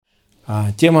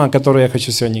Тема, о которой я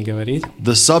хочу сегодня говорить,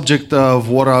 The subject of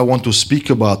what I want to speak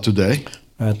about today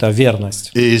это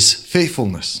верность. is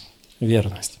faithfulness.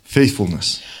 Верность.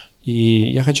 Faithfulness.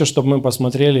 И я хочу, чтобы мы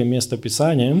посмотрели место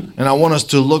Писания. And I want us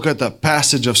to look at the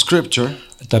passage of Scripture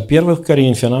Это 1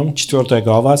 Коринфянам, 4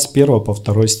 глава, с 1 по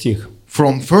 2 стих.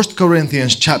 from 1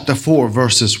 Corinthians chapter 4,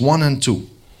 verses 1 and 2.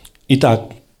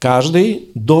 Итак, каждый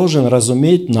должен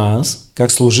разуметь нас,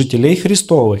 как служителей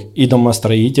Христовых и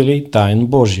домостроителей тайн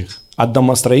Божьих. От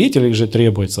домостроителей же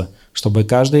требуется, чтобы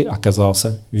каждый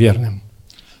оказался верным.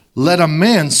 Let a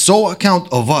man so account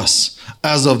of us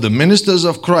as of the ministers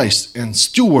of Christ and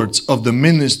stewards of the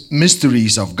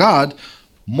mysteries of God.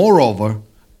 Moreover,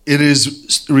 it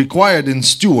is required in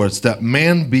stewards that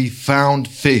man be found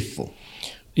faithful.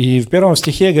 И в первом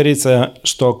стихе говорится,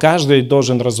 что каждый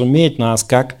должен разуметь нас,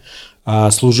 как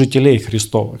служителей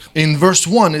Христовых. In verse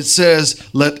 1 it says,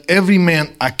 let every man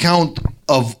account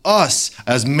of us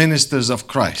as ministers of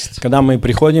Christ. Когда мы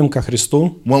приходим ко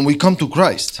Христу, When we come to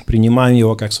Christ, принимаем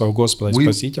Его как своего Господа и we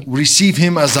Спасителя, receive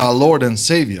Him as our Lord and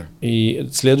Savior. и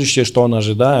следующее, что Он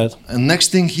ожидает, And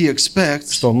next thing He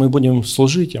expects что мы будем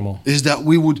служить Ему. is that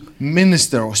we would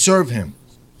minister or serve Him,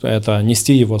 Это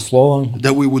нести Его Слово,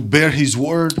 that we would bear His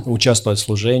word, участвовать в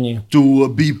служении. to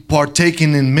be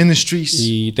partaking in ministries.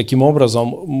 И таким образом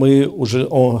мы уже,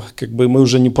 мы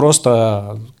уже не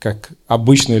просто как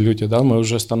обычные люди, да, мы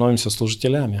уже становимся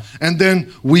служителями. And then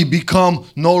we become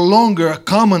no longer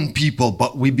common people,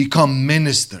 but we become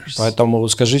ministers. Поэтому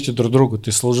скажите друг другу: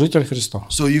 ты служитель Христа.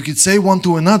 So you could say one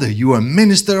to another, you are a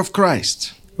minister of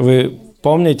Christ. Вы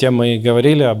помните, мы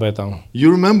говорили об этом,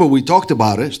 You remember we talked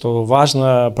about it, что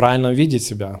важно правильно видеть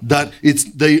себя, that it's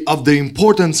the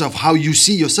importance of how you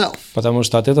see yourself. потому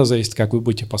что от этого зависит, как вы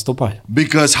будете поступать.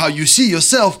 Because how you see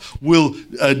yourself will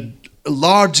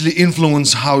largely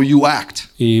influence how you act.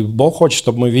 И Бог хочет,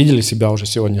 чтобы мы видели себя уже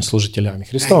сегодня служителями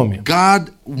Христовыми. God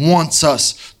wants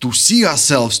us to see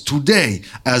ourselves today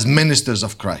as ministers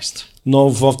of Christ. Но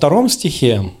во втором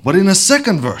стихе But in a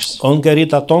second verse, он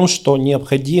говорит о том, что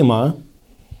необходимо,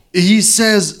 he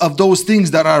says of those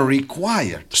things that are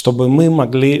required, чтобы мы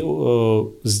могли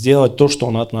сделать то, что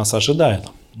Он от нас ожидает.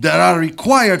 that are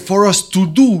required for us to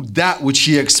do that which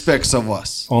he expects of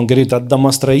us. Он говорит, от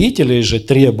домостроителей же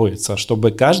требуется,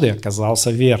 чтобы каждый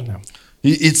оказался верным.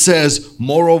 It says,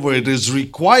 moreover, it is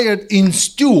required in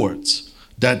stewards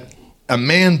that a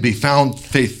man be found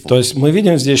faithful. То есть мы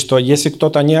видим здесь, что если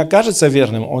кто-то не окажется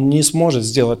верным, он не сможет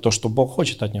сделать то, что Бог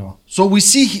хочет от него. So we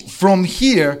see from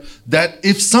here that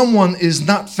if someone is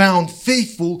not found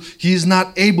faithful, he is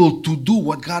not able to do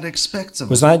what God expects of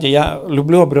Вы him. знаете, я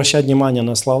люблю обращать внимание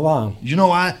на слова, You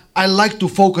know, I like to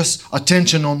focus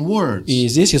attention on words. и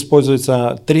здесь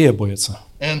используется «требуется».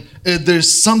 And there's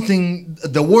something,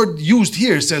 the word used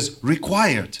here says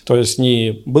required. То есть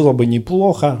не было бы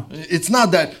неплохо, It's not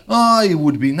that, it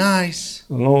would be nice,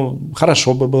 ну,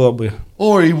 хорошо бы было бы.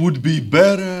 or it would be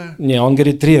better. Не, он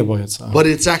говорит «требуется». But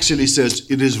it actually says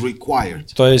it is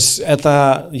required. То есть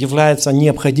это является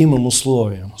необходимым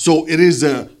условием. So it is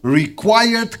a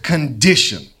required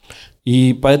condition.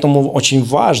 И поэтому очень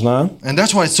важно, And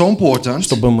that's why it's so important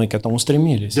чтобы мы к этому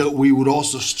стремились. that we would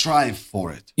also strive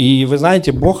for it. И вы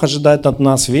знаете, Бог ожидает от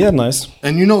нас верность,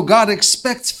 And you know, God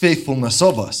expects faithfulness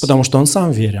of us потому что Он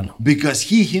сам верен. because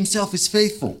He Himself is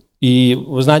faithful. И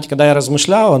вы знаете, когда я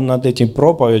размышлял над этим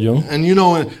проповедью, And you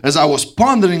know, as I was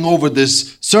pondering over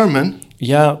this sermon,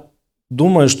 я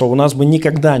думаю, что у нас бы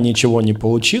никогда ничего не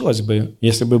получилось бы,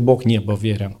 если бы Бог не был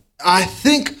верен. I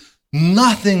think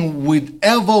nothing would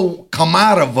ever come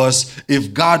out of us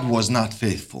if God was not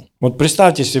faithful. Вот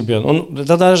представьте себе,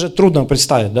 это даже трудно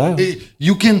представить, да,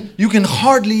 You can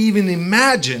hardly even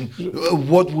imagine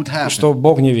what would happen что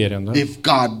Бог не верен, да? if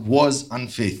God was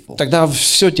unfaithful. Тогда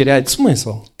все теряет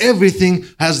смысл. Everything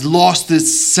has lost its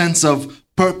sense of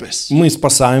purpose. Мы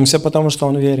спасаемся, потому что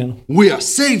Он верен. We are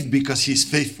saved because He's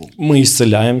faithful. Мы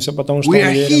исцеляемся, потому что We Он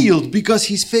are верен. healed because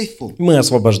He's faithful. Мы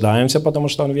освобождаемся, потому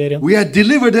что Он верен. We are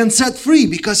delivered and set free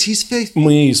because He's faithful.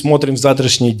 Мы смотрим в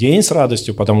завтрашний день с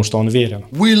радостью, потому что Он верен.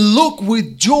 We look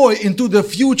with joy into the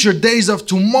future days of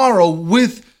tomorrow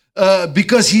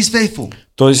because He's faithful.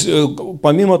 То есть,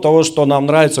 помимо того, что нам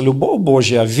нравится любовь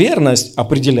Божья, верность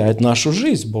определяет нашу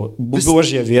жизнь.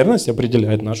 Божья верность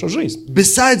определяет нашу жизнь.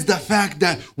 Besides the fact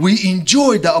that we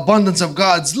enjoy the abundance of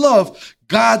God's love,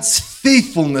 God's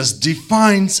faithfulness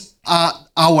defines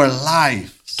our life.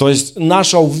 То есть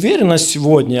наша уверенность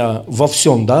сегодня во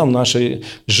всем, да, в нашей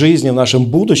жизни, в нашем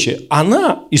будущем,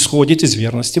 она исходит из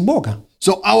верности Бога.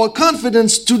 So our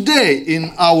confidence today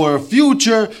in our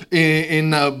future,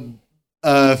 in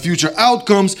future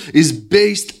outcomes is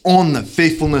based on the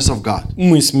faithfulness of God.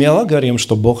 Мы смело говорим,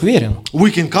 что Бог верен.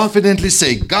 We can confidently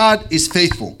say God is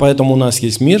faithful. Поэтому у нас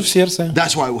есть мир в сердце.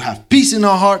 That's why we have peace in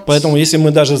our hearts. Поэтому если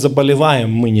мы даже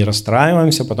заболеваем, мы не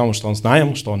расстраиваемся, потому что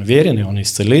знаем, что Он верен, и Он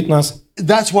исцелит нас.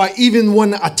 That's why even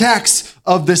when attacks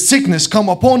of the sickness come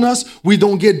upon us, we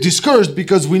don't get discouraged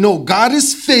because we know God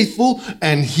is faithful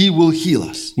and He will heal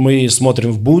us. Мы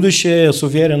смотрим в будущее с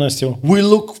уверенностью, We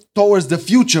look towards the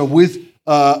future with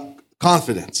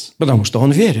confidence потому что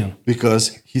Он верен.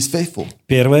 because He's faithful.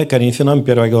 1 Коринфянам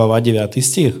 1 глава 9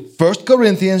 стих. 1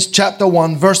 Corinthians chapter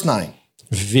 1 verse 9.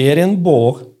 «Верен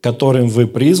Бог, которым вы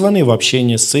призваны в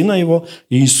общении Сына Его,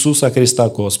 Иисуса Христа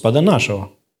Господа нашего».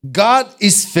 God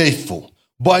is faithful,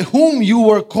 by whom you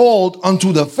were called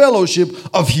unto the fellowship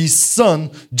of His Son,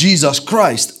 Jesus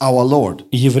Christ, our Lord.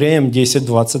 Евреям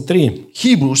 10:23.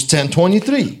 Hebrews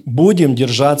 10:23. «Будем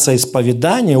держаться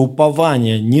исповедания,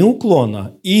 упования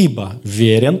неуклонно, ибо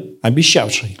верен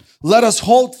обещавший». Let us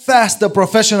hold fast the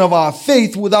profession of our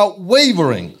faith without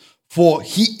wavering, for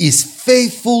He is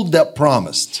faithful that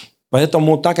promised.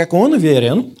 Поэтому, так как Он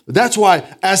верен, That's why,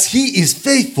 as He is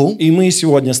faithful, и мы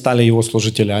сегодня стали Его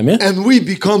служителями, and we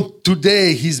become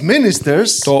today His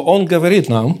ministers, то Он говорит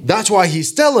нам: that's why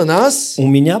He's telling us, у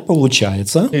меня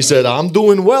получается, He said, I'm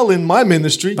doing well in my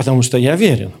ministry потому что я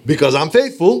верен. because I'm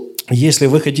faithful. Если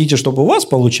вы хотите, чтобы у вас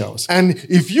получалось, And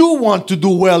if you want to do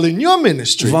well in your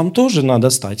ministry, вам тоже надо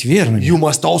стать верными you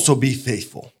must also be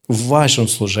faithful. в вашем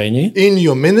служении, In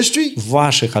your ministry, в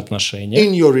ваших отношениях,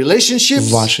 in your в relationships,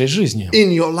 вашей жизни.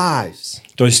 in your lives.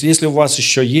 То есть, если у вас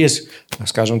еще есть,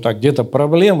 скажем так, где-то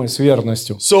проблемы с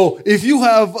верностью, So if you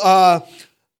have a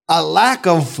lack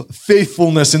of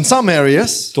faithfulness in some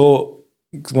areas, то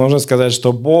можно сказать,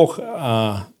 что Бог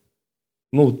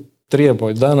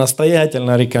требует,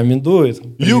 настоятельно рекомендует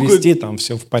привести там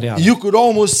все в порядок. you could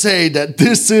almost say that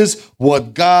this is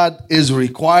what God is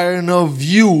requiring of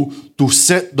you to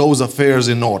set those affairs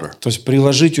in order. То есть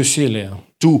приложить усилия,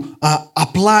 To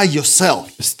apply yourself,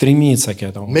 стремиться к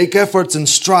этому, make efforts and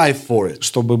strive for it,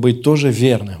 чтобы быть тоже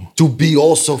верным to be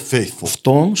also faithful. в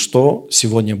том, что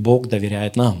сегодня Бог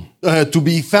доверяет нам. To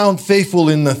be found faithful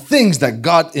in the things that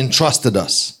God entrusted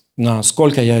us.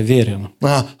 Насколько я верен,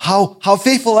 How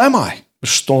faithful am I?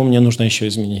 что мне нужно еще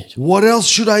изменить, What else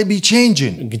should I be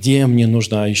changing? где мне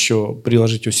нужно еще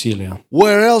приложить усилия,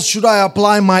 Where else should I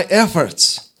apply my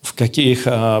efforts? в каких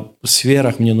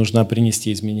сферах мне нужно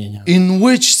принести изменения. In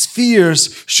which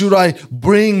spheres should I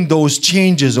bring those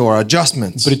changes or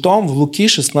adjustments? Притом в Луки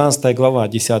 16 глава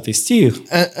 10 стих,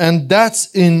 And that's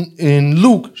in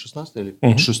Luke. 16 или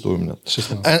 6 у меня.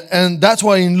 And that's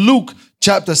why in Luke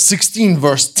chapter 16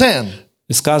 verse 10.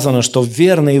 сказано, что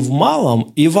верный в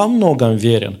малом и во многом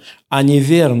верен, а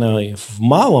неверный в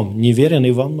малом неверен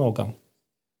и во многом.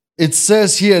 It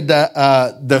says here that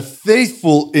the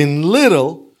faithful in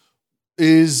little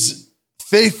is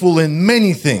faithful in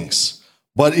many things.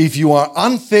 But if you are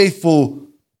unfaithful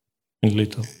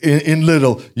in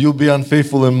little, you'll be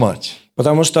unfaithful in much.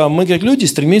 Потому что мы, как люди,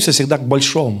 стремимся всегда к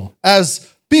большому. As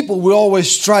people, we always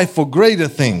strive for greater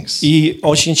things. И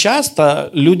очень часто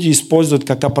люди используют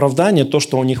как оправдание то,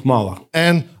 что у них мало.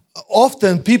 And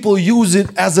often people use it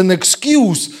as an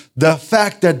excuse, the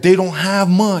fact that they don't have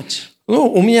much.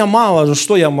 У меня мало,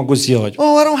 что я могу сделать?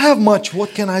 Oh, I don't have much. What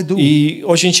can I do? И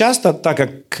очень часто, так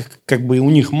как бы у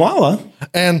них мало,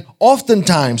 And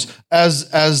oftentimes,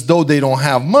 as though they don't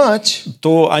have much,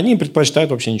 то они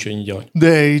предпочитают вообще ничего не делать.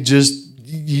 they just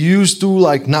used to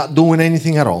like not doing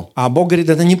anything at all. А Бог говорит,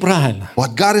 это неправильно.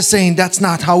 But God is saying that's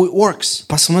not how it works.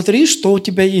 Посмотри, что у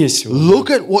тебя есть сегодня. Look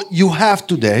at what you have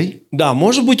today. Да,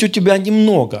 может быть, у тебя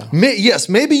немного. Yes,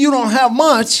 maybe you don't have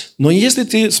much. Но если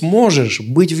ты сможешь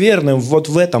быть верным вот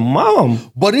в этом малом,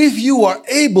 But if you are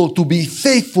able to be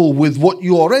faithful with what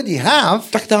you already have,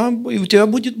 тогда у тебя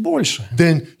будет больше.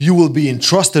 then you will be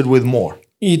entrusted with more.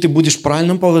 И ты будешь в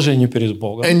правильном положении перед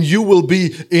Богом. And you will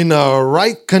be in a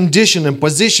right condition and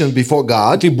position before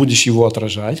God. Ты будешь Его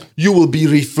отражать. You will be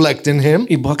reflecting Him.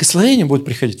 И благословение будет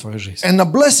приходить в твою жизнь. And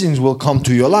the blessings will come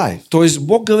to your life. То есть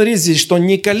Бог говорит здесь, что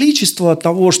не количество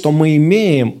того, что мы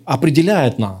имеем,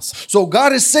 определяет нас. So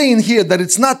God is saying here that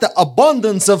it's not the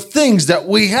abundance of things that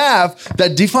we have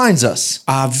that defines us.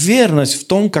 А верность в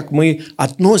том, как мы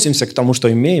относимся к тому,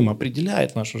 что имеем,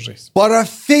 определяет нашу жизнь. But our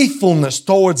faithfulness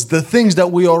towards the things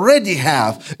that we already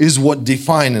have is what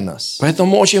defining us.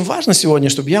 Поэтому очень важно сегодня,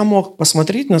 чтобы я мог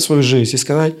посмотреть на свою жизнь и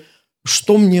сказать,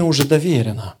 что мне уже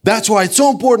доверено. That's why it's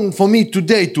so important for me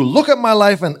today to look at my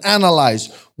life and analyze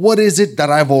what is it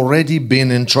that I've already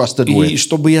been entrusted И with.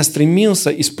 чтобы я стремился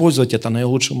использовать это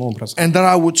наилучшим образом. And that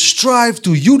I would strive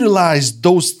to utilize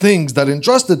those things that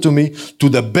entrusted to me to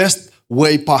the best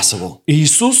way possible. И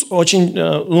Иисус очень,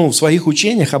 в своих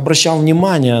учениях обращал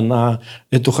внимание на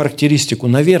эту характеристику,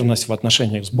 на верность в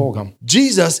отношениях с Богом.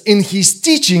 Jesus, in his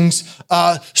teachings,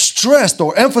 stressed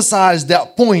or emphasized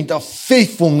that point of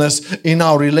faithfulness in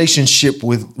our relationships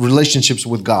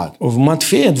with God. В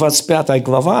Матфея 25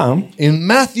 глава, In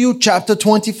Matthew chapter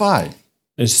 25,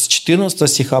 с 14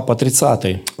 стиха по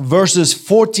 30, verses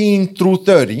 14 through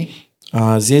 30,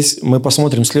 здесь мы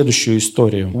посмотрим следующую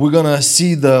историю. we're going to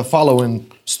see the following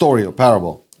story or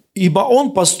parable. «Ибо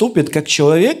он поступит, как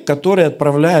человек, который,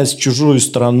 отправляясь в чужую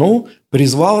страну,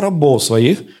 призвал рабов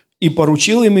своих и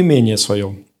поручил им имение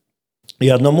свое. И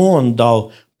одному он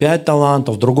дал 5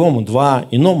 талантов, другому 2,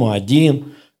 иному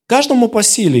 1, каждому по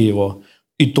силе его,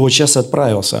 и тотчас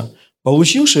отправился.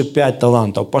 Получивший 5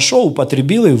 талантов, пошел,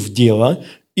 употребил их в дело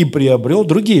и приобрел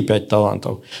другие 5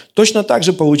 талантов. Точно так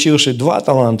же получивший 2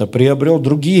 таланта приобрел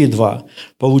другие 2.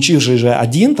 Получивший же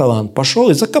 1 талант пошел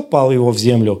и закопал его в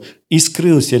землю и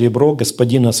скрыл серебро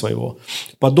господина своего.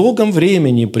 По долгом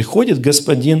времени приходит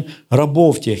господин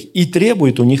рабов тех и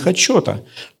требует у них отчета.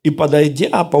 И,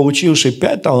 подойдя, получивший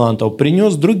 5 талантов,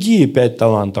 принес другие 5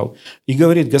 талантов. И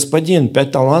говорит: господин,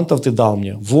 5 талантов ты дал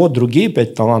мне. Вот другие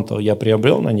 5 талантов я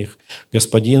приобрел на них.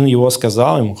 Господин его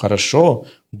сказал ему: хорошо,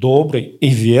 добрый и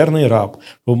верный раб.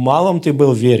 В малом ты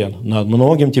был верен, над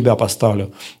многим тебя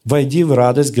поставлю. Войди в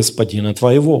радость господина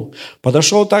твоего.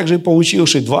 Подошел также и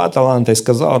получивший 2 таланта и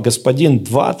сказал: господин,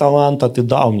 2 таланта ты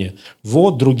дал мне.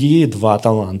 Вот другие 2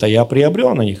 таланта я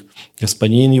приобрел на них.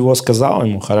 Господин его сказал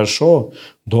ему: хорошо,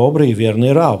 добрый и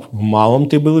верный раб. В малом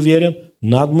ты был верен,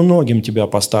 над многим тебя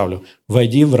поставлю.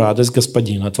 Войди в радость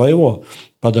господина твоего.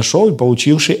 Подошел и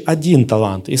получивший 1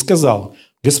 талант и сказал: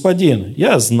 господин,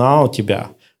 я знал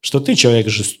тебя, что ты человек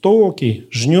жестокий,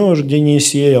 жнешь, где не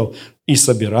сеял, и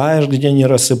собираешь, где не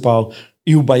рассыпал,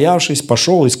 и, убоявшись,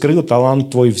 пошел и скрыл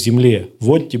талант твой в земле.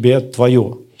 Вот тебе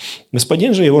твое.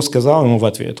 Господин же его сказал ему в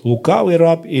ответ: лукавый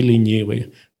раб и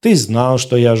ленивый, ты знал,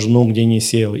 что я жну, где не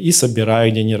сеял, и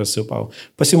собираю, где не рассыпал.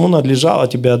 Посему надлежало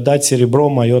тебе отдать серебро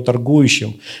мое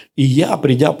торгующим, и я,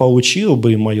 придя, получил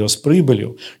бы мое с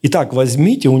прибылью. Итак,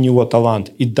 возьмите у него талант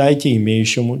и дайте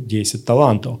имеющему 10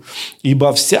 талантов.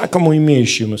 Ибо всякому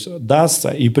имеющему дастся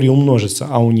и приумножится,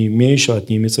 а у не имеющего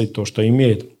отнимется и то, что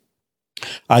имеет.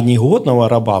 А негодного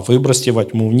раба выбросьте во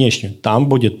тьму внешнюю, там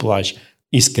будет плач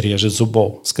и скрежет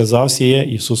зубов. Сказав сие,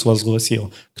 Иисус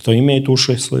возгласил: кто имеет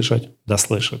уши слышать, да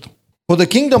слышит. For the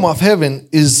kingdom of heaven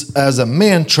is as a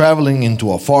man traveling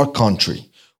into a far country,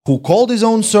 who called his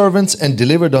own servants and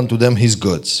delivered unto them his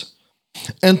goods.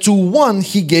 And to one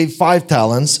he gave 5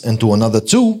 talents, and to another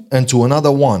 2, and to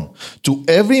another 1, to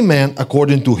every man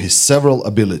according to his several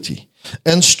ability.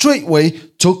 And straightway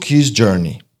took his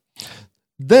journey.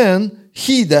 Then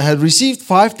he that had received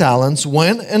 5 talents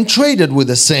went and traded with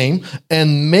the same,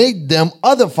 and made them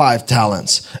other 5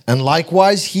 talents. And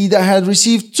likewise he that had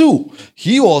received 2,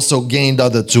 he also gained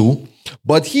other 2.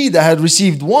 But he that had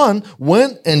received 1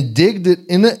 went and digged it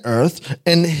in the earth,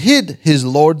 and hid his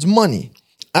Lord's money.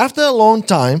 After a long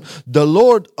time, the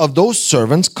Lord of those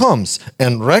servants comes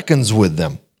and reckons with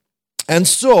them. And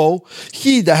so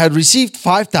he that had received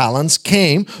 5 talents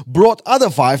came, brought other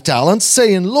 5 talents,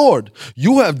 saying, Lord,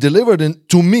 you have delivered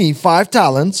to me 5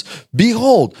 talents.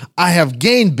 Behold, I have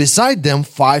gained beside them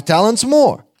 5 talents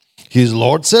more. His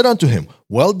Lord said unto him,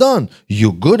 well done,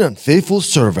 you good and faithful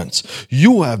servants.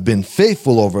 You have been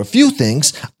faithful over a few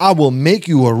things. I will make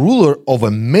you a ruler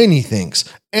over many things.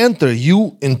 Enter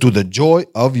you into the joy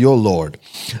of your Lord.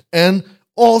 And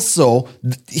also,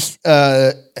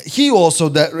 he also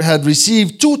that had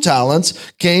received 2 talents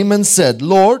came and said,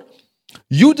 Lord,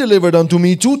 you delivered unto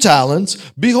me 2 talents.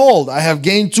 Behold, I have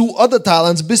gained 2 other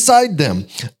talents beside them.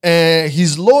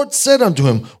 His Lord said unto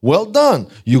him, well done,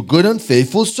 you good and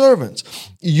faithful servants.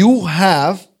 You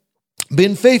have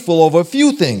been faithful over a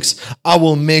few things. I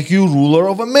will make you ruler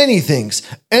over many things.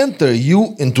 Enter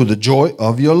you into the joy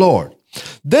of your Lord.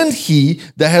 Then he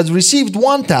that had received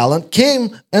 1 talent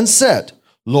came and said,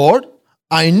 Lord,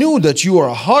 I knew that you are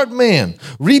a hard man,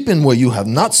 reaping where you have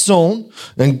not sown,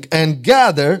 and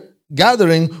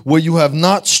gathering where you have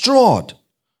not strawed.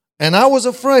 And I was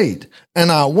afraid,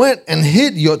 and I went and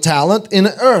hid your talent in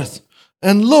the earth.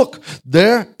 And look,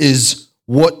 there is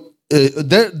what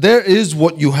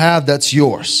you have that's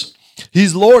yours.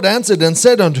 His Lord answered and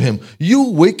said unto him, You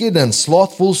wicked and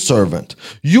slothful servant,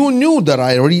 you knew that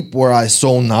I reap where I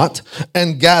sow not,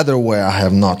 and gather where I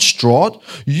have not strawed.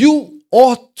 You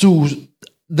ought to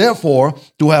therefore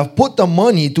to have put the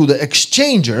money to the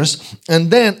exchangers,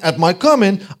 and then at my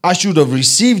coming I should have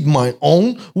received mine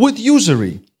own with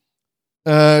usury.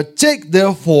 Take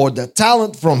therefore the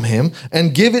talent from him,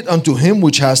 and give it unto him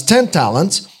which has 10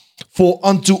 talents. For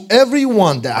unto every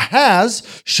one that has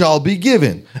shall be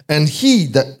given, and he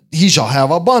shall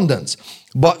have abundance.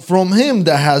 But from him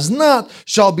that has not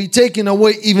shall be taken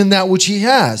away even that which he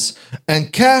has.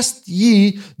 And cast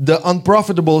ye the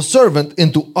unprofitable servant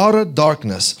into utter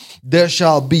darkness. There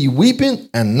shall be weeping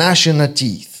and gnashing of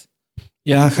teeth.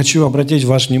 Я хочу обратить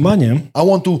ваше внимание, I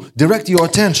want to direct your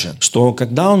attention что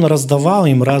когда он раздавал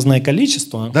им разное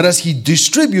количество, that as he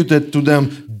distributed to them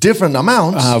different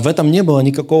amounts, в этом не было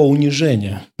никакого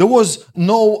унижения. there was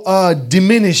no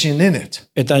diminishing in it.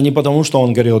 Это не потому, что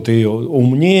он говорил, ты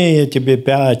умнее, тебе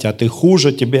 5, а ты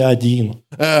хуже, тебе 1.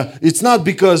 It's not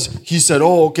because he said,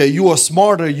 oh, okay, you are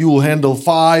smarter, you'll handle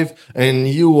 5, and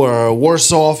you are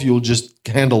worse off, you'll just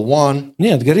handle 1.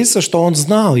 Нет, говорится, что он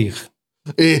знал их.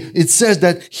 It says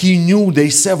that he knew their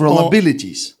several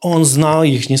abilities. Он знал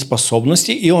их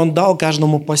неспособности, и он дал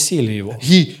каждому по силе его.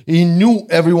 He knew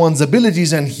everyone's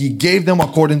abilities, and he gave them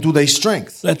according to their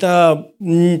strength. Это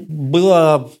не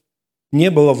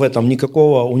было в этом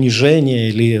никакого унижения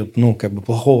или,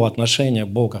 плохого отношения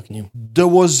Бога к ним. There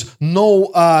was no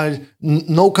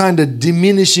kind of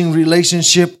diminishing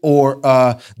relationship or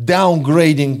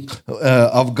downgrading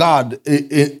of God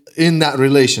in that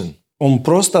relation. Он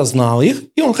просто знал их,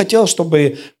 и он хотел,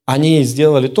 чтобы они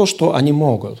сделали то, что они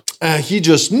могут. He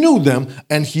just knew them,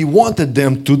 and he wanted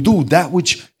them to do that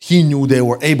which he knew they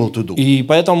were able to do. И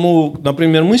поэтому,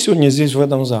 например, мы сегодня здесь в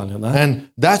этом зале, да? And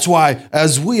that's why,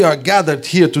 as we are gathered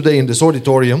here today in this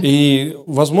auditorium, И,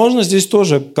 возможно, здесь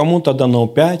тоже кому-то дано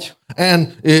 5, and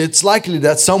it's likely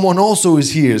that someone also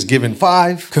is here is given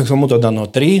 5, кому-то дано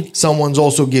 3, someone's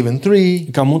also given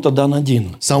 3, кому-то дан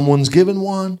 1. someone's given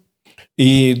 1.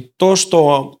 И то,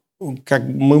 что как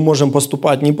мы можем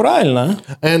поступать неправильно,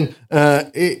 And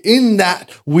in that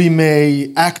we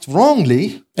may act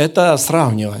wrongly, это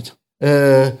сравнивать.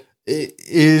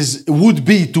 would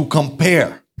be to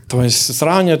compare. То есть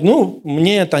сравнивать,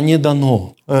 мне это не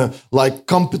дано.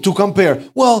 To compare,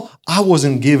 well, I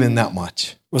wasn't given that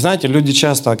much. Вы знаете, люди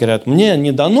часто говорят, мне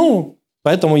не дано,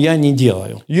 поэтому я не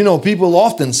делаю. You know, people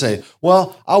often say,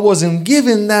 well, I wasn't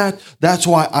given that, that's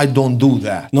why I don't do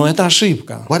that. Но это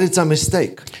ошибка. But it's a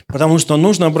mistake. Потому что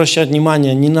нужно обращать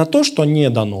внимание не на то, что не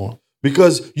дано,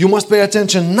 Because you must pay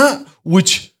attention not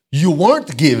which you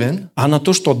weren't given, а на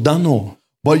то, что дано.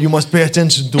 but you must pay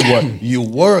attention to what you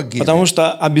were given. Потому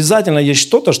что обязательно есть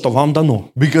что-то, что вам дано.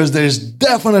 Because there's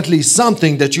definitely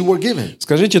something that you were given.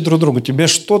 Скажите друг другу, тебе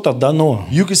что-то дано.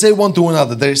 You can say one to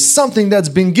another, there's something that's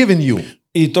been given you.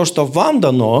 И то, что вам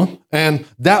дано, And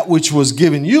that which was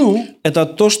given you, это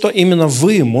то, что именно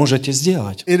вы можете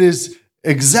сделать. it is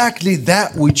exactly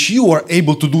that which you are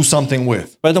able to do something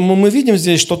with. Поэтому мы видим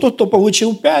здесь, что тот, кто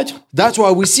получил 5, That's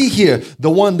why we see here the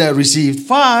one that received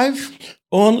 5,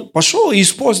 он пошел и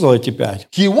использовал эти 5.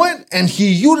 he went and he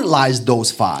utilized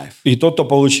those 5. И тот, кто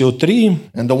получил 3,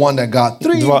 And the one that got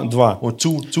 3, 2, or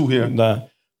two here, да,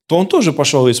 то он тоже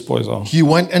пошел и использовал. he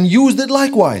went and used it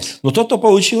likewise. Но тот, кто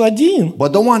получил 1,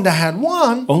 But the one that had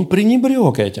 1, он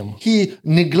пренебрег этим. he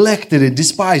neglected it,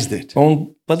 despised it.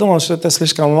 Он подумал, что это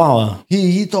слишком мало.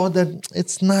 He thought that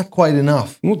it's not quite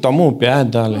enough. Тому 5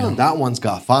 дали, That one's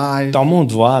got 5, тому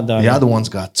 2 the дали, other one's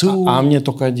got 2, а мне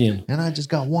только 1. and I just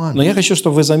got 1. Но я хочу,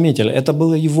 чтобы вы заметили, это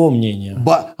было его мнение.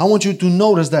 But I want you to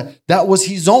notice that that was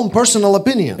his own personal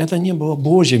opinion. Это не было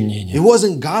Божье It мнение.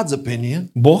 wasn't God's opinion.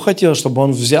 Бог хотел, чтобы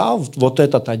он взял вот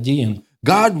этот 1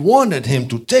 God wanted him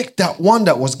to take that one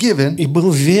that was given и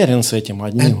был верен с этим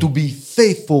and 1. to be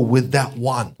faithful with that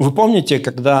one. Вы помните,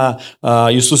 когда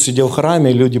Иисус сидел в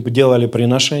храме, люди делали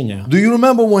приношения? Do you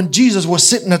remember when Jesus was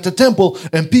sitting at the temple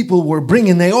and people were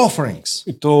bringing their offerings?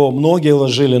 И то многие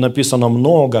ложили, написано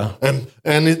много.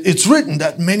 And it's written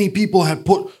that many people had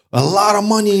put a lot of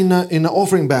money in the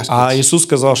offering А baskets. Иисус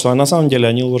сказал, что на самом деле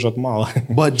они ложат мало.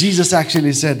 But Jesus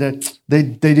actually said that they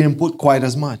didn't put quite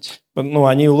as much.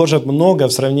 Они ложат много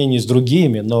в сравнении с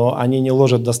другими, но они не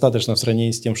ложат достаточно в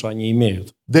сравнении с тем, что они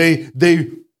имеют. They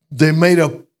made a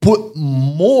put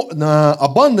more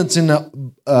abundance in the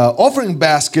offering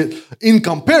basket in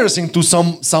comparison to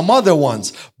some other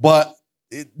ones, but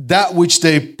that which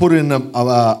they put in the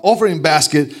offering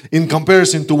basket in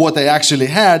comparison to what they actually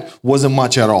had wasn't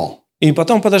much at all. И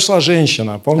потом подошла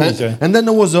женщина, помните? And then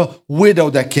there was a widow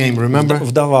that came, remember?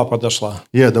 Вдова подошла.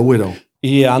 Yeah, the widow.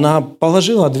 И она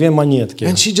положила 2 монетки.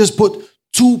 And she just put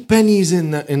 2 pennies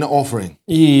in the offering.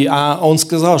 И он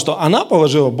сказал, что она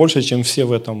положила больше, чем все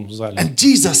в этом зале. And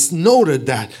Jesus noted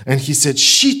that, and he said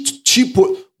she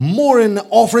put more in the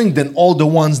offering than all the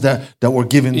ones that were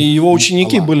given. И его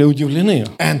ученики были удивлены,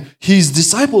 And his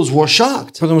disciples were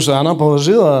shocked потому что она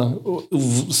положила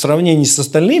в сравнении с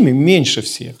остальными меньше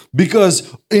всех. because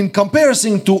in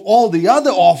comparison to all the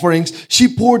other offerings, she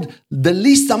poured the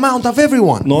least amount of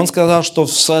everyone. Но он сказал, что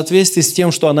в соответствии с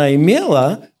тем, что она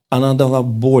имела, она дала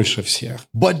больше всех.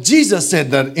 But Jesus said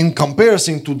that in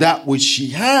comparison to that which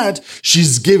she had,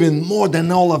 she's given more than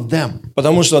all of them.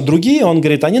 Потому что другие, он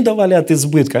говорит, они давали от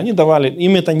избытка, они давали,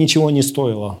 им это ничего не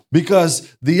стоило. Because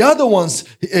the other ones,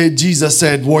 Jesus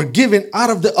said, were given out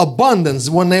of the abundance.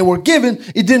 When they were given,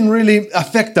 it didn't really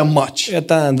affect them much.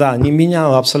 Это, да, не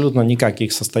меняло абсолютно никак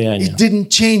их It состояние. didn't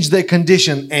change their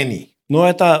condition any. Но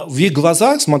это в их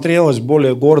глазах смотрелось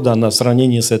более гордо на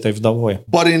сравнении с этой вдовой.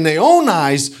 But in their own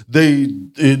eyes,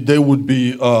 they would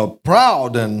be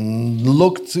proud and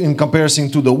looked in comparison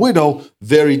to the widow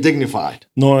very dignified.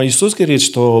 Но Иисус говорит,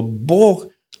 что Бог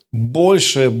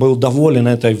больше был доволен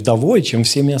этой вдовой, чем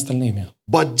всеми остальными.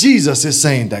 But Jesus is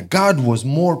saying that God was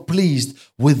more pleased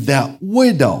with that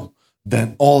widow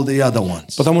than all the other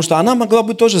ones. Потому что она могла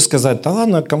бы тоже сказать, да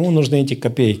ладно, кому нужны эти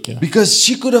копейки? Because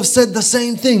she could have said the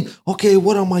same thing. Okay,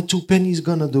 what are my 2 pennies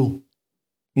gonna do?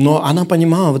 Но она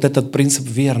понимала вот этот принцип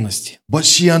верности. But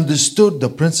she understood the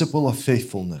principle of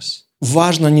faithfulness.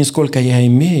 Важно не сколько я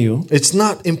имею, It's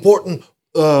not important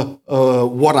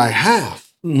what I have,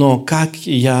 но как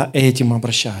я этим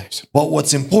обращаюсь. but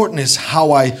what's important is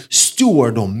how I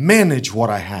steward or manage what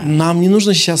I have. Нам не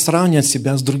нужно сейчас сравнивать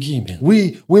себя с другими.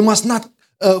 We must not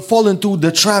fall into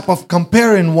the trap of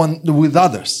comparing one with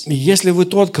others. Если вы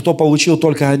тот, кто получил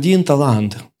только 1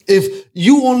 талант, If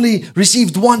you only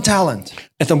received 1 talent,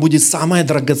 это будет самое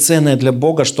драгоценное для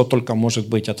Бога, что только может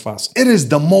быть от вас. it is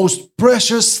the most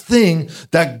precious thing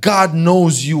that God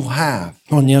knows you have.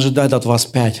 Он не ожидает от вас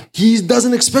 5. He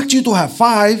doesn't expect you to have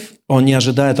 5. Он не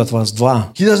ожидает от вас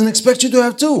 2. He doesn't expect you to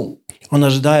have 2. Он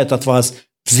ожидает от вас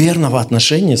верного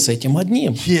отношения с этим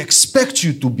одним. He expects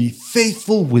you to be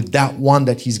faithful with that one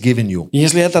that he's given you.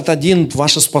 Если этот один,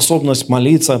 ваша способность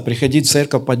молиться, приходить в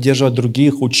церковь, поддерживать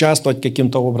других, участвовать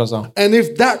каким-то образом. And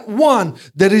if that one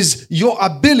that is your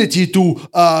ability to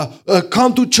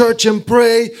come to church and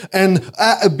pray and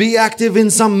be active in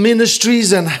some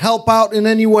ministries and help out in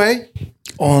any way,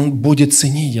 Он будет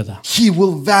ценить это. he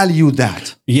will value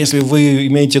that. Если вы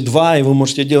имеете 2, и вы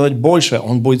можете делать больше,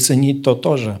 он будет ценить то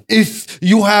тоже. If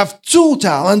you have 2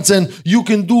 talents and you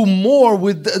can do more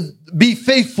with, be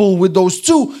faithful with those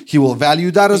 2, he will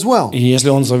value that as well. И если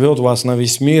он зовет вас на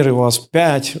весь мир, и у вас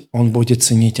 5, он будет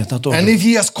ценить это And тоже. if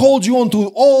he has called you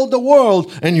onto all the world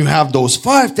and you have those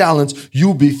 5 talents,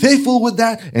 you be faithful with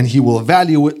that and he will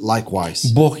value it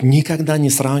likewise. Бог никогда не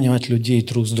сравнивает людей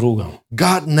друг с другом.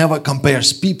 God never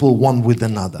compares people one with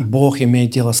another. Бог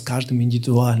имеет дело с каждым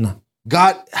индивидуально.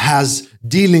 God has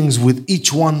dealings with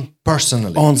each one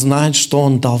personally. Он знает, что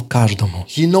Он дал каждому.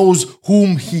 He knows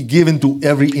whom he given to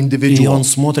every И individual. Он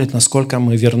смотрит, насколько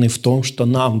мы верны в том, что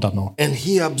нам дано. And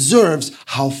he observes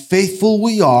how faithful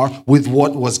we are with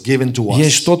what was given to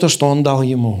Есть us. что-то, что Он дал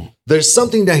ему. There's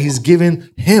something that he's given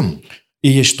him. И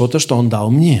есть что-то, что Он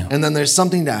дал мне. And then there's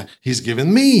something that he's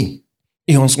given me.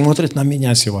 И Он смотрит на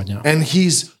меня сегодня. And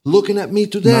he's looking at me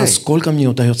today. Насколько мне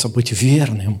удается быть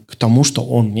верным к тому, что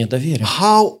Он мне доверил.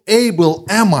 How able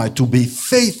am I to be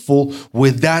faithful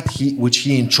with that which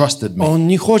he entrusted me? Он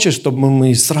не хочет, чтобы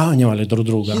мы сравнивали друг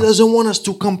друга. He doesn't want us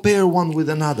to compare one with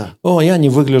another. О, я не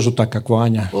выгляжу так, как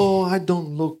Ваня. Oh, I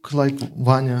don't look like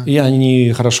Vanya. Я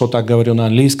не хорошо так говорю на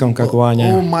английском, как Oh,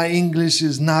 Ваня. my English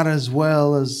is not as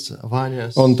well as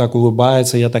Vanya's. Он так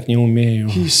улыбается, я так не умею.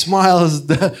 He smiles.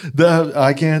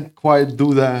 I can't quite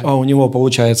do that. А у него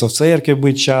получается в церкви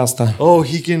быть часто. Oh,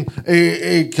 he can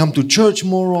come to church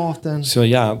more often. Все,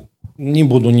 я не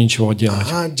буду ничего делать.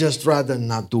 I'd just rather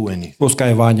not do anything.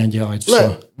 Пускай Ваня делает все.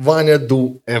 Let Vanya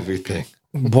do everything.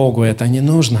 Богу это не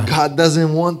нужно. God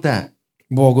doesn't want that.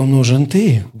 Богу нужен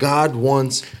ты. God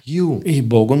wants you. И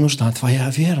Богу нужна твоя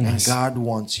And верность. God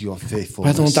wants your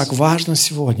Поэтому faithfulness. так важно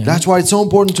сегодня, That's why it's so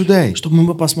important today чтобы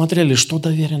мы посмотрели, что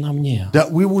доверено мне.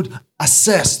 that we would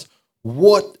assess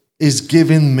what is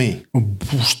given me.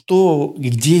 Что,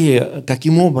 где,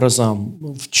 каким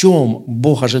образом, в чем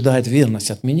Бог ожидает верность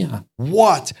от меня.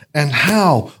 What and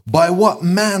how, by what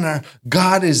manner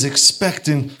God is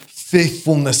expecting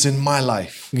faithfulness in my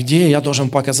life? Где я должен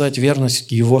показать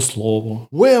верность Его Слову?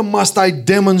 Where must I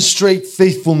demonstrate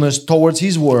faithfulness towards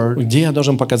His Word? Где я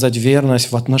должен показать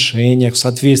верность в отношениях, в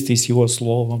соответствии с Его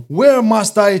Словом? Where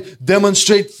must I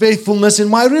demonstrate faithfulness in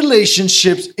my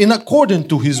relationships in according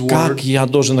to His Word? Как я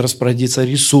должен распорядиться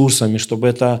ресурсами, чтобы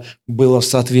это было в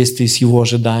соответствии с Его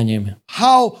ожиданиями?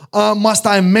 How must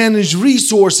I manage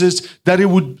resources that I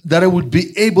would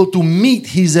be able to meet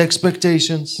His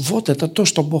expectations? Вот это то,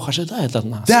 что Бог ожидает от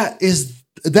нас.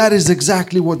 That is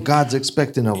exactly what God's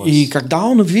expecting of us. И когда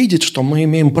Он видит, что мы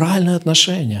имеем правильное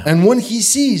отношение, And when He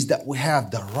sees that we have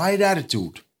the right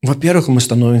attitude, во-первых, мы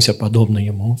становимся подобны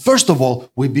Ему. first of all,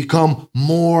 we become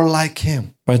more like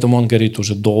Him. Поэтому Он говорит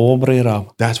уже: добрый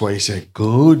раб, That's why He said,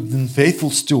 good and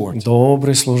faithful steward.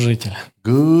 добрый служитель.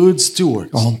 Good steward.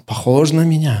 Он похож на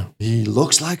меня. He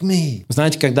looks like me.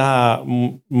 Знаете, когда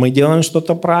мы делаем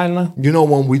что-то правильно, You know,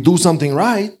 when we do something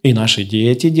right, и наши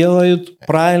дети делают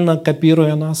правильно,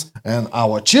 копируя нас, and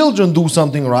our children do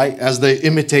something right as they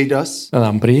imitate us,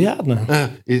 нам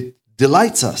приятно. it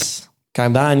delights us.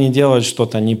 Когда они делают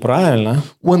что-то неправильно,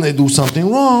 When they do something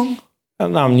wrong,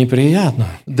 нам неприятно.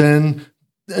 then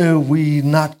we're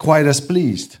not quite as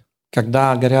pleased.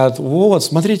 Когда говорят: вот,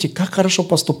 смотрите, как хорошо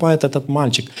поступает этот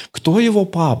мальчик. Кто его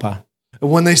папа?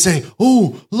 When they say,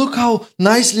 oh, look how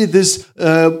nicely this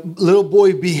little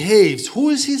boy behaves. Who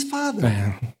is his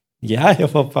father? Я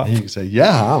его папа. You say,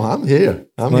 yeah, I'm here.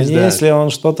 I'm Но his dad. если он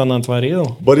что-то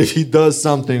натворил, But if he does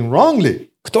something wrongly,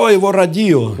 кто его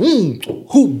родил?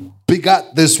 who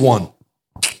begot this one?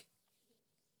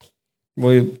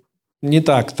 Вы не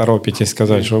так торопитесь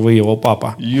сказать, что вы его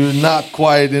папа. You're not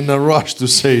quite in a rush to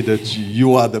say that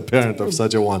you are the parent of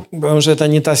such a one. Потому что это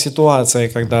не та ситуация,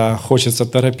 когда хочется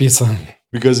торопиться.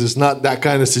 Because it's not that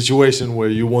kind of situation where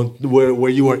you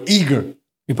are eager.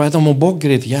 И поэтому Бог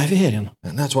говорит: я верен.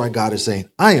 And that's why God is saying,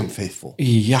 I am faithful. И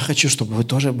я хочу, чтобы вы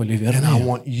тоже были And I верны.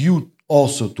 want you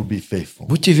also to be faithful.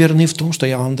 Будьте верны в том, что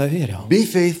я вам доверил. Be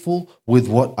faithful with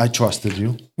what I trusted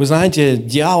you. Вы знаете,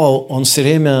 дьявол, он все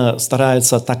время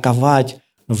старается атаковать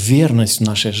верность в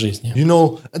нашей жизни. You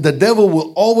know, the devil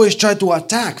will always try to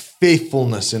attack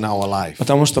faithfulness in our life.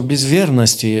 Потому что без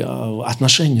верности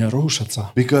отношения рушатся.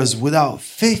 Because without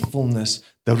faithfulness,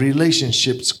 the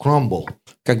relationships crumble.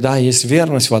 Когда есть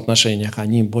верность в отношениях,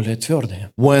 они более твердые.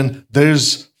 When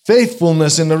there's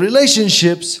faithfulness in the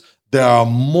relationships, they are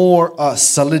more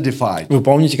solidified. Вы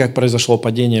помните, как произошло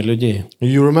падение людей?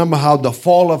 You remember how the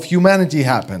fall of humanity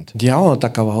happened? Дьявол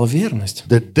атаковал верность.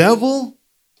 The devil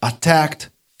attacked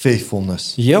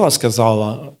faithfulness. Ева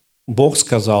сказала, Бог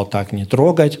сказал так не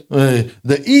трогать,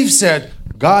 The Eve said,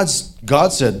 God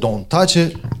said, don't touch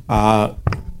it. а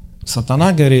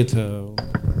сатана говорит: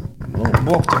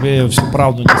 Бог тебе всю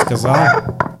правду не сказал.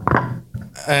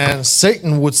 And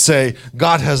Satan would say,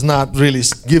 God has not really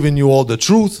given you all the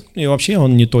truth. И вообще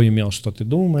он не то имел, что ты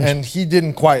думаешь. And he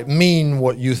didn't quite mean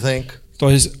what you think. То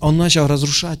есть он начал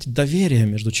разрушать доверие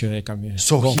между человеком и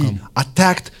So he Богом.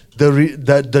 attacked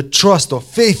the trust or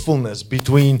faithfulness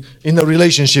in the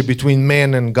relationship between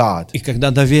man and God. И когда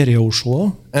доверие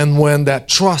ушло, And when that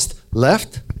trust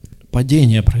left,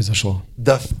 падение произошло.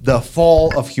 the fall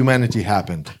of humanity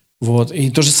happened. Вот. И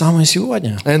то же самое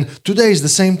сегодня. And today is the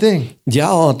same thing.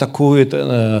 Дьявол атакует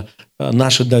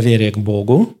наше доверие к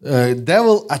Богу,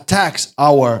 Devil attacks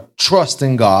our trust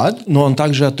in God, но он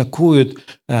также атакует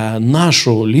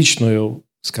нашу личную,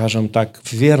 скажем так,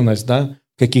 верность, да,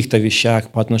 в каких-то вещах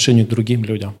по отношению к другим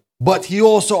людям. but he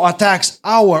also attacks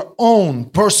our own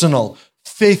personal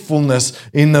faithfulness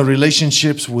in the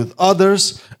relationships with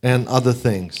others and other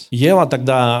things. Ева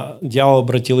тогда, дьявол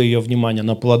обратил ее внимание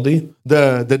на плоды,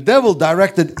 The devil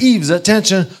directed Eve's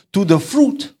attention to the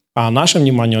fruit, а наше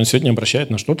внимание он сегодня обращает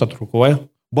на что-то другое.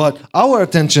 but our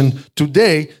attention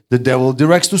today, the devil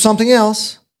directs to something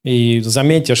else. И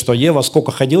заметьте, что Ева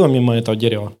сколько ходила мимо этого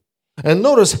дерева. And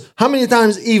notice how many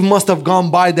times Eve must have gone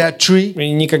by that tree.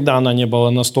 И никогда она не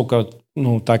была настолько,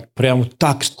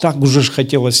 так уже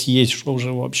хотелось есть, что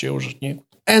уже вообще уже нет.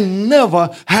 And never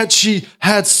had she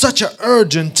had such an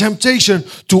urgent temptation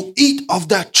to eat of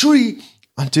that tree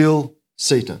until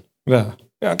Satan. Да.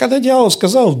 А когда дьявол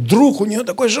сказал, вдруг у нее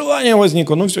такое желание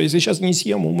возникло, ну все, если сейчас не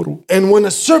съем, умру. And when a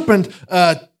serpent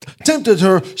tempted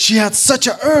her, she had such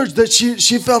an urge that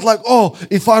she felt like, oh,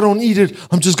 if I don't eat it,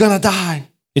 I'm just gonna die.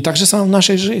 И так же самое в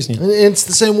нашей жизни. And it's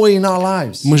the same way in our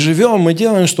lives. Мы живем, мы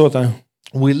делаем что-то,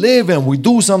 We live and we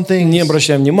do some не things,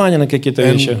 обращаем внимания на какие-то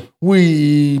вещи. and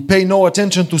we pay no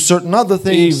attention to certain other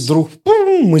И things. вдруг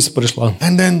мысль пришла.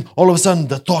 And then all of a sudden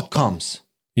the thought comes.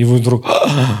 И вы вдруг,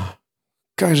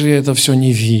 как же я это все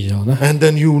не видел, да? And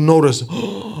then you notice,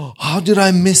 oh, how did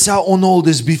I miss out on all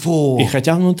this before? И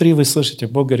хотя внутри вы слышите,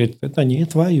 Бог говорит, это не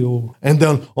твое. And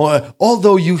then,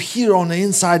 although you hear on the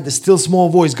inside the still small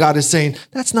voice, God is saying,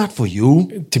 that's not for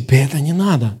you. Тебе это не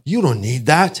надо. You don't need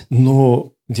that.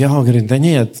 Но дьявол говорит, да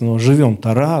нет, ну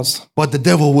живем-то раз. But the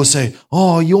devil will say,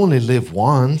 oh, you only live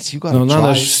once. You got Но to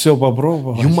надо try. же все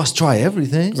попробовать. You must try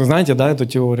everything. Знаете, да, эту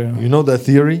теорию? You know that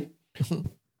theory?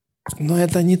 Но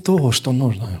это не то, что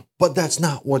нужно. But that's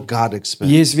not what God expects.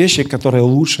 Есть вещи, которые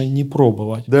лучше не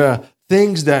пробовать. There are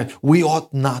things that we ought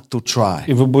not to try.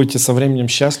 И вы будете со временем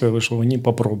счастливы, что вы не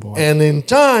попробовали. And in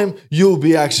time, you'll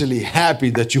be actually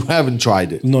happy that you haven't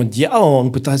tried it. Но дьявол,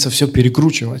 он пытается все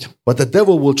перекручивать. But the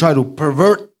devil will try to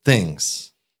pervert things.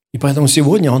 И поэтому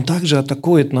сегодня он также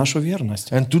атакует нашу верность.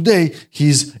 And today,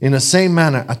 he's in the same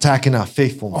manner attacking our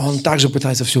faithfulness. Он также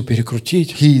пытается все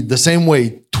перекрутить. He, the same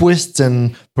way, twists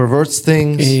and perverts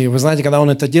things. И вы знаете, когда он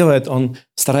это делает, он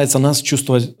старается нас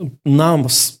чувствовать, нам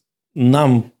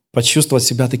почувствовать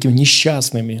себя такими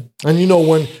несчастными. And you know,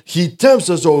 when he tempts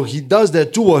us or he does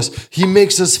that to us, he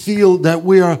makes us feel that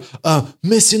we are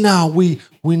missing out.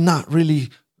 We're not really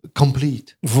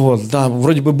complete. Вот, да,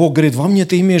 вроде бы Бог говорит, во мне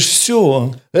ты имеешь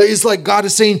все. It's like God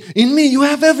is saying, in me you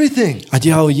have everything. А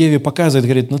дьявол Еве показывает,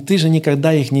 говорит, ну ты же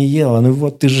никогда их не ела. Ну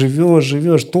вот ты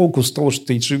живешь, толку с того, что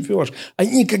ты живешь, а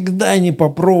никогда не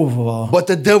попробовал. But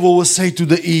the devil will say to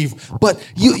the Eve, but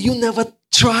you never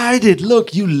tried it.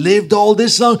 Look, you lived all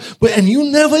this long, and you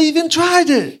never even tried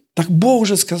it. Так Бог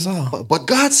же сказал. But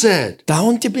God said, Да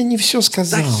он тебе не все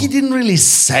сказал. like he didn't really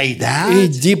say that.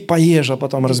 Иди поешь, а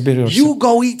потом разберешься. You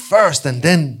go eat first, and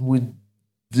then we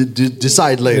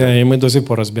decide later. Да, и мы до сих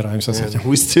пор разбираемся с этим.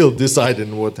 We still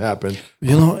deciding what happened.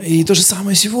 И то же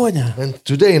самое сегодня. And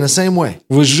today, in the same way,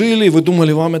 Вы жили, вы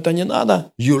думали, вам это не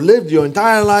надо. you lived your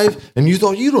entire life, and you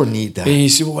thought you don't need that. И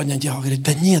сегодня дьявол говорит,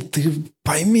 да нет, ты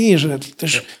пойми же, ты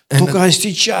ж только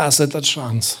сейчас этот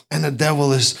шанс. And the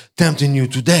devil is tempting you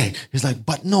today. He's like,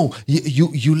 but no,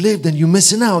 you lived and you're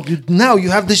missing out. Now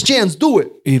you have this chance, do it.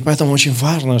 И поэтому очень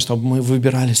важно, чтобы мы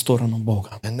выбирали сторону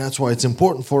Бога. And that's why it's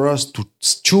important for us to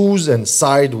choose and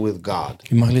side with God.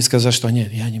 И могли сказать, что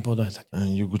нет, я не буду это.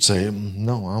 And you could say,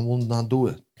 no, I will not do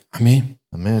it. Аминь.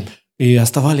 Amen. И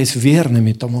оставались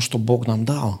верными тому, что Бог нам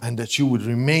дал. And that you would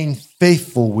remain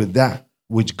faithful with that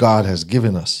which God has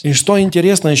given us. И что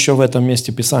интересно еще в этом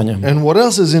месте Писания? And what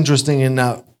else is interesting in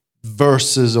that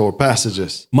verses or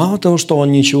passages? Мало того, что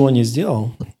он ничего не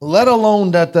сделал, Let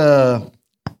alone that the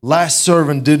last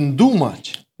servant didn't do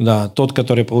much. да, тот,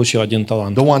 который получил 1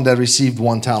 талант, The one that received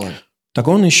 1 talent. так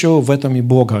он еще в этом и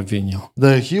Бога обвинил.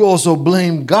 He also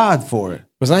blamed God for it.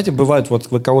 Вы знаете, бывает, вот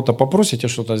вы кого-то попросите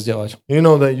что-то сделать, You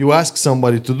know that you ask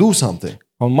somebody to do something,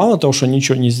 он мало того, что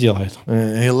ничего не сделает,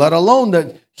 let alone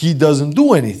that he doesn't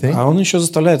do anything, а он еще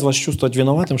заставляет вас чувствовать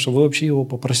виноватым, что вы вообще его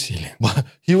попросили. but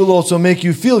he will also make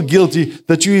you feel guilty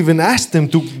that you even asked him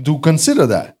to consider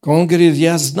that. Он говорит,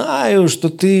 я знаю, что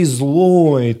ты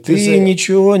злой, ты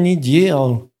ничего не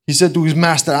делал. He said to his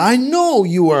master, I know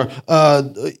you are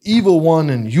evil one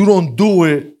and you don't do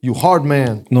it, you hard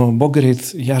man. Но Бог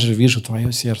говорит, я же вижу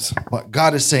твое сердце. But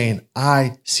God is saying,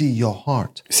 I see your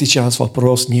heart. Сейчас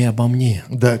вопрос не обо мне.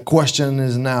 The question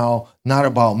is now not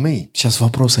about me. Сейчас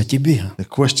вопрос о тебе. The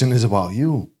question is about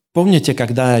you. Помните,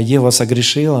 когда Ева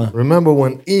согрешила, Remember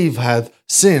when Eve had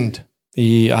sinned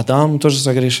и Адам тоже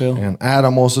согрешил? and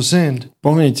Adam also sinned?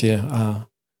 Помните,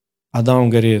 Адам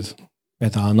говорит,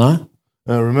 это она?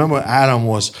 Remember Adam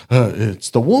was, it's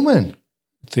the woman.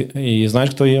 И знаешь,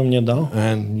 кто ее мне дал?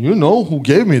 And you know who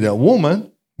gave me that woman.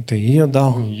 Ты ее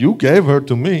дал. You gave her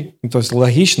to me. То есть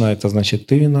логично, это значит,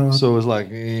 ты виноват. So it's like,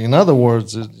 in other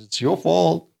words, it's your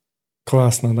fault.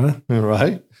 Классно, да?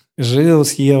 Right? Жил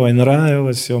с Евой,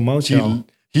 нравилось, все, молчал.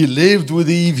 He lived with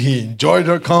Eve, he enjoyed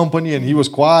her company, and he was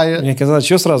quiet. Мне казалось,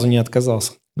 что сразу не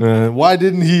отказался? Why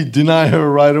didn't he deny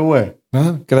her right away?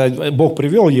 А? Когда Бог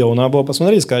привел Еву, надо было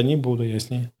посмотреть и сказать, не буду я с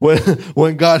ней.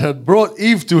 When God had brought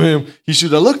Eve to him, he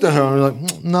should have looked at her and be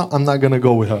like, no, I'm not going to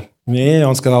go with her. Не,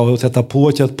 он сказал, вот это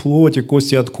плоть от плоти,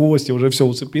 кости от кости, уже все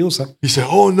уцепился. He said,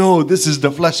 oh no, this is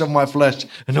the flesh of my flesh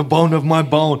and the bone of my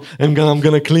bone, and I'm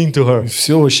going to cling to her.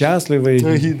 Все, счастливый.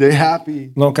 They're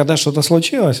happy. Но когда что-то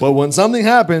случилось, But when something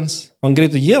happens, он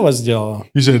говорит, Ева сделала.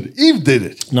 he said, Eve did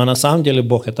it. Но на самом деле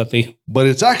Бог это ты. But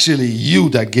it's actually you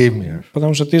that gave me her.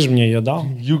 Потому что ты же мне ее дал.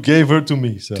 You gave her to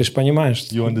me, so Ты же понимаешь.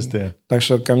 you understand. Так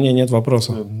что ко мне нет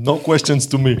вопросов. No questions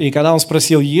to me. И когда он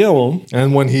спросил Еву,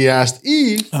 And when he asked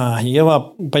Eve,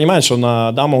 Ева понимает, что на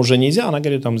Адама уже нельзя, она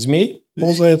говорит, там, змей.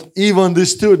 ползает. Eve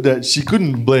understood that she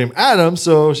couldn't blame Adam,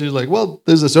 so she's like, well,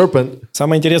 there's a serpent.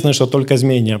 Самое интересное, что только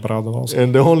змей не оправдывался.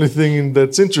 And the only thing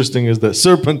that's interesting is that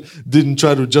serpent didn't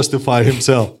try to justify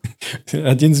himself.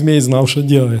 Один змей знал, что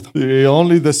делает.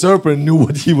 Only the serpent knew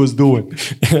what he was doing.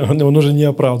 Он уже не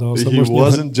оправдывался. He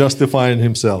wasn't justifying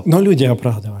himself. Но люди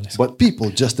оправдывались. But people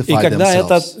И justified когда themselves.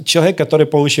 этот человек, который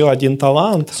получил один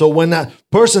талант, So when that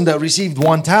person that received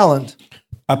one talent,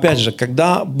 опять же,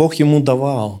 когда Бог ему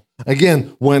давал, again,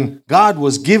 when God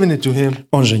was giving it to him,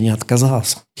 он же не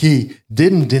отказался. he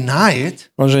didn't deny it.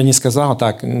 Он же не сказал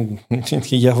так,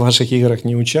 я в ваших играх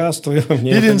не участвую,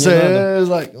 мне He это didn't не say, надо. it's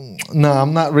like, no,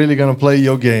 I'm not really going to play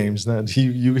your games. No,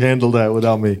 you handle that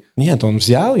without me. Нет, он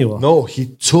взял его, No, he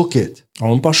took it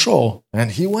он пошел. and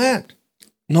he went.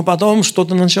 Но потом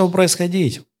что-то начало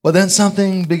происходить. But then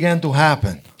something began to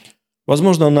happen.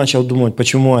 Возможно, он начал думать,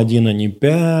 почему один, а не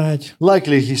 5.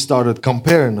 Likely he started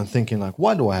comparing and thinking like,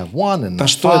 why do I have one and Да not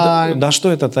что, five? да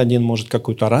что этот один может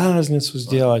какую-то разницу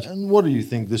сделать? And what do you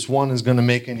think? This one is going to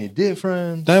make any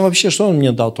difference? Да и вообще, что он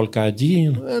мне дал только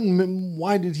один? And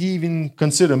why did he even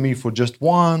consider me for just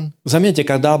one? Заметьте,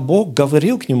 когда Бог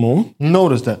говорил к нему,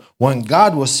 Notice that when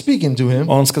God was speaking to him,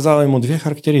 он сказал ему 2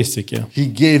 характеристики. he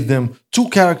gave them two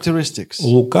characteristics.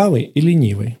 Лукавый и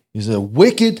ленивый. He's a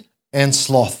wicked and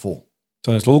slothful.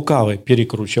 То есть лукавый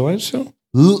перекручивает все,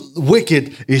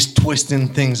 Wicked is twisting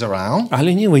things around. а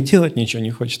ленивый делать ничего не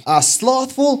хочет.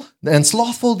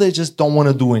 Slothful, they just don't want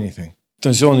to do anything. То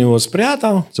есть он его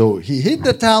спрятал, So he hid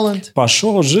the talent.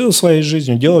 пошел, жил своей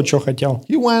жизнью, делал, что хотел.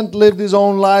 He went, lived his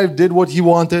own life, did what he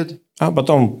wanted, А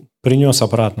потом принес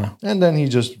обратно. and then he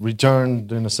just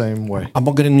returned in the same way. А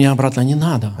Бог говорит, мне обратно не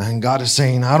надо. And God is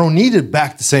saying, I don't need it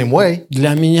back the same way.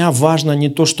 Для меня важно не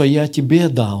то, что я тебе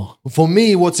дал. For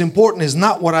me, what's important is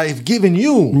not what I've given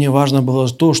you. Мне важно было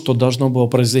то, что должно было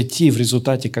произойти в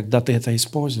результате, когда ты это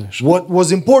используешь. What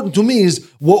was important to me is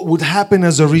what would happen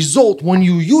as a result when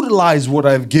you utilize what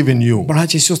I've given you.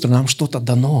 Братья и сестры, нам что-то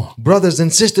дано. Brothers and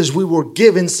sisters, we were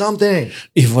given something.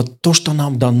 И вот то, что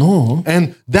нам дано,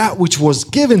 And that which was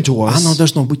given to оно us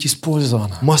должно быть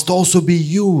использовано. must also be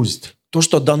used. То,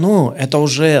 что дано, это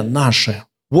уже наше.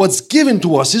 What's given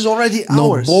to us is already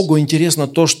Но ours. Богу интересно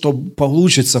то, что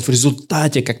получится в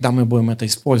результате, когда мы будем это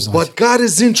использовать. But God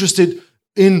is interested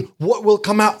in what will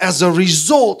come out as a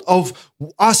result of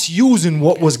us using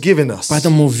what was given us.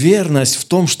 Поэтому верность в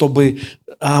том, чтобы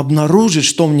обнаружить,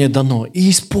 что мне дано, и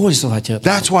использовать это.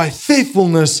 That's why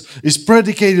faithfulness is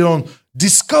predicated on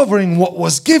discovering what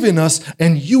was given us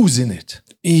and using it.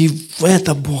 И в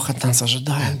это Бог от нас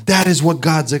ожидает. That is what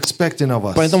God's expecting of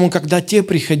us. Поэтому, когда те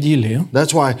приходили,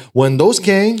 That's why when those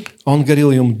came, Он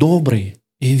говорил им добрый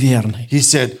и верный. he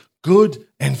said, good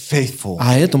and faithful.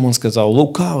 А этому Он сказал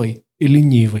лукавый и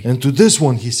ленивый. And to this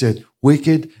one, he said,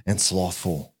 wicked and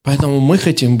slothful. Поэтому мы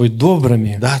хотим быть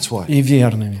добрыми That's why и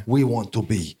верными. we want to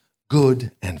be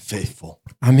good and faithful.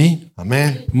 Аминь.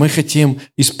 Amen. Мы хотим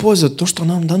использовать то, что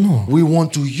нам дано. We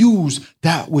want to use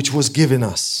that which was given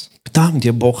us Там,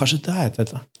 где Бог ожидает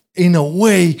это. in a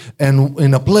way and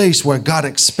in a place where God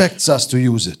expects us to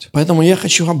use it. Поэтому я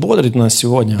хочу ободрить нас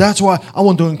сегодня. That's why I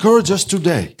want to encourage us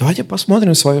today. Давайте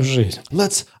посмотрим свою жизнь.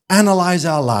 Let's analyze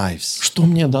our lives. Что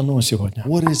мне дано сегодня?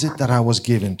 What is it that I was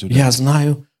given today? Я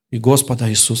знаю и Господа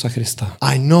Иисуса Христа.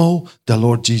 I know the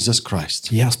Lord Jesus Christ.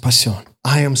 Я спасен.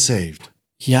 I am saved.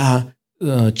 Я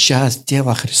часть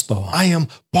тела Христова. I am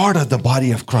part of the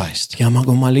body of Christ. Я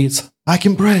могу молиться. I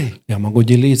can pray. Я могу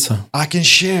делиться. I can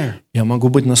share. Я могу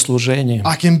быть на служении.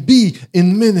 I can be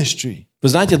in ministry. Вы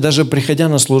знаете, даже приходя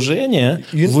на служение,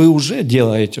 вы уже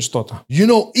делаете что-то. You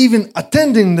know, even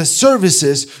attending the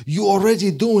services, you're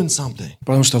already doing something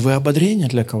Потому что вы ободрение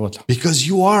для кого-то. because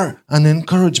you are an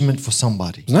encouragement for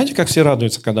somebody. Знаете, как все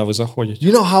радуются, когда вы заходите?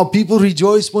 You know how people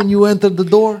rejoice when you enter the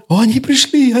door? О, они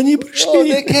пришли, они Oh, they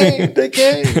пришли. came, they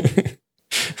came.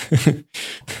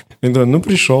 Я думаю, ну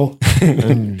пришел.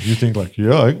 And you think like,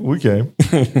 yeah, we came.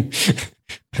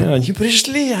 Они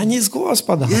пришли, они с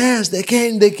Господом. Yes, they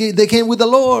came with the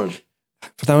Lord.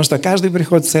 Потому что каждый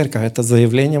приход в церковь – это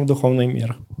заявление в духовный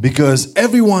мир. Because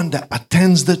everyone that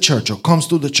attends the church or comes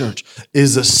to the church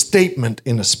is a statement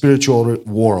in a spiritual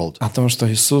world. О том,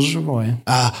 что Иисус живой,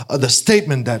 The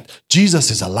statement that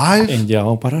Jesus is alive и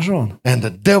дьявол поражен. and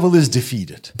the devil is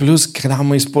defeated. Плюс, когда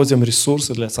мы используем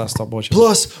ресурсы для Царства Божьего,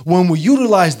 Plus, when we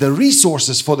utilize the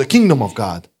resources for the kingdom of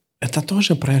God, это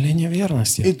тоже проявление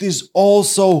верности. it is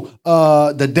also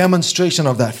the demonstration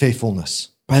of that faithfulness.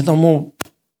 Поэтому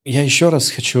я еще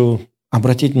раз хочу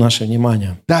обратить наше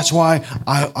внимание. That's why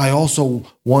I also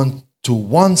want to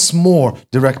once more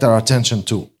direct our attention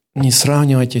to. Не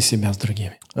сравнивайте себя с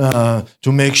другими.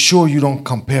 to make sure you don't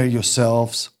compare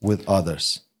yourselves with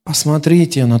others.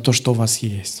 Посмотрите на то, что у вас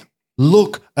есть.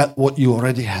 Look at what you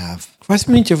already have.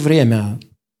 Возьмите время,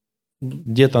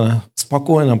 где-то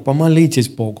спокойно помолитесь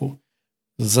Богу.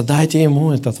 Задайте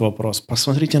Ему этот вопрос.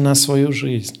 Посмотрите на свою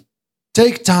жизнь.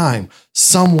 Take time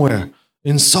somewhere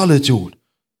in solitude.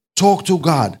 Talk to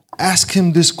God. Ask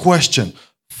Him this question.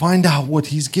 Find out what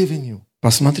He's giving you.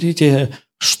 Посмотрите,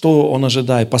 что Он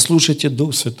ожидает. Послушайте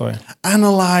Дух Святой.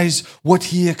 Analyze what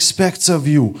He expects of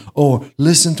you, or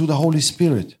listen to the Holy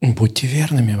Spirit Будьте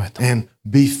верными в этом. and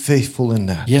be faithful in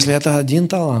that. Если это один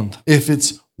талант, If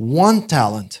it's one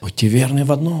talent, будьте верны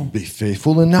в одном. be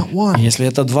faithful in that one. Если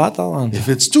это два таланта, If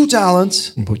it's two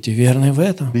talents, будьте верны в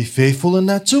этом. be faithful in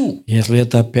that too. Если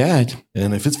это 5,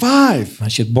 And if it's 5,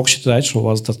 значит, Бог считает, что у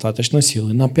вас достаточно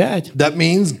силы на 5. that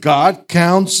means God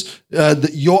counts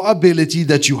your ability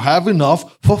that you have enough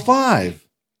for 5.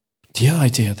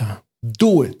 Делайте это.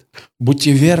 Do it.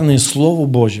 Будьте верны Слову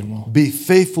Божьему Be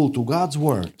faithful to God's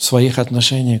word. в своих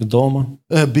отношениях дома,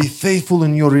 Be faithful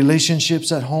in your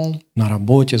relationships at home, на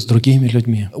работе, с другими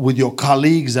людьми. with your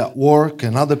colleagues at work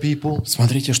and other people,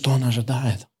 Смотрите, что Он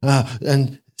ожидает.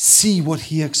 and see what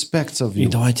He expects of И you.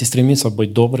 давайте стремиться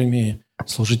быть добрыми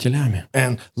служителями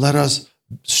And let us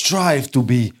strive to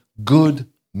be good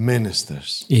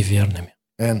ministers и верными.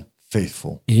 and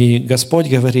faithful. И Господь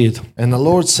говорит, And the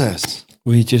Lord says,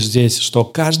 видите здесь, что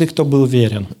каждый, кто был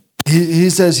верен, He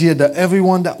says here that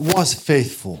everyone that was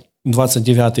faithful,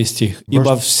 29 стих,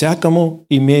 «Ибо всякому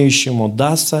имеющему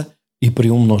дастся и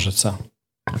приумножится».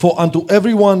 for unto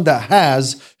everyone that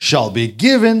has shall be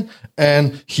given,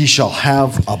 and he shall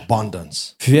have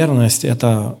abundance. Верность –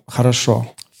 это хорошо.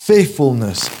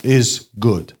 Faithfulness is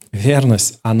good.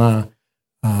 Верность, она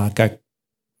как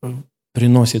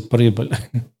приносит прибыль.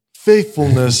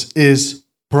 Faithfulness is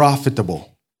profitable.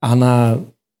 Она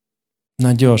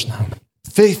надежна.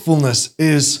 Faithfulness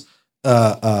is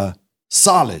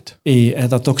solid, И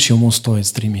это то, к чему стоит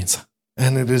стремиться.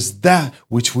 and it is that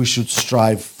which we should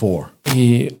strive for.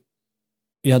 И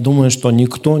я думаю, что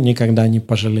никто никогда не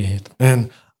пожалеет, And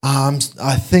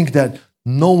I think that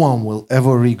no one will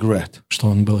ever regret что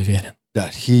он был верен.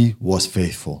 that he was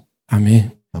faithful.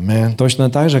 Аминь. Amen. Точно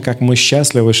так же, как мы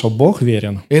счастливы, что Бог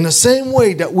верен. In the same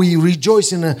way that we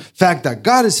rejoice in the fact that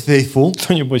God is faithful,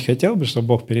 Кто-нибудь хотел бы, чтобы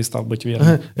Бог перестал быть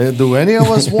верным? do any of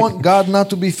us want God not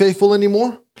to be faithful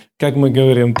anymore? Как мы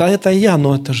говорим, да это я,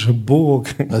 но это же Бог.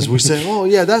 As we say, oh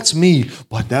yeah, that's me,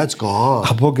 but that's God.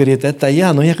 А Бог говорит, это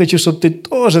я, но я хочу, чтобы ты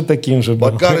тоже таким же был.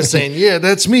 But God is saying, yeah,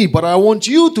 that's me, but I want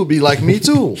you to be like me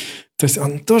too. То есть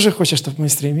Он тоже хочет, чтобы мы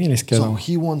стремились к So этому.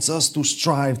 He wants us to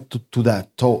strive to that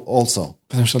also,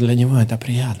 Потому что для Него это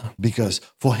приятно. because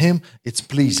for Him it's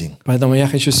pleasing. Поэтому я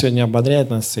хочу сегодня ободрять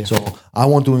нас всех. So I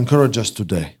want to encourage us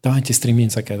today. Давайте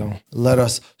стремиться к этому. Let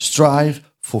us strive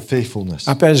for faithfulness.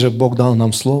 Опять же, Бог дал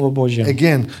нам Слово Божье.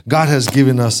 Again, God has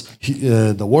given us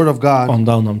the Word of God. Он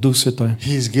дал нам Дух Святой.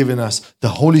 He's given us the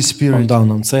Holy Он Spirit. дал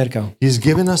нам Церковь. He's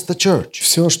given us the church.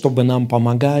 Все, чтобы нам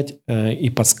помогать и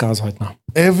подсказывать нам.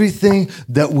 Everything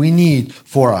that we need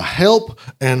for our help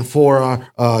and for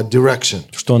our direction.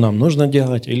 Что нам нужно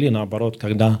делать или наоборот,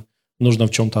 когда нужно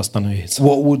в чем-то остановиться.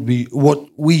 What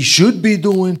we should be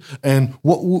doing and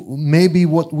maybe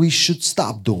what we should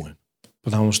stop doing.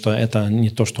 Потому что это не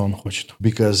то, что Он хочет.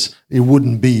 Because it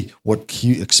wouldn't be what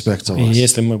He expects of И us.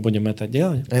 если мы будем это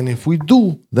делать, And if we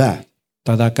do that,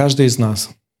 тогда каждый из нас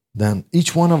then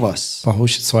each one of us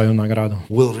получит свою награду.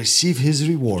 will receive his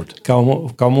reward.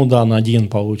 Кому дан один,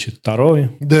 получит второй.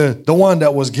 The one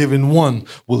that was given one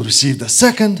will receive the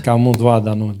second. Кому два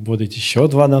дано, будет еще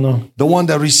два дано. The one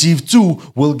that received two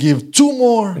will give two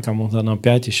more. Кому дано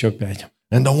 5, еще 5.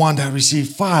 And the one that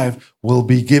received 5 will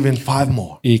be given 5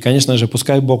 more. И, конечно же,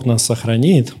 пускай Бог нас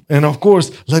сохранит, And of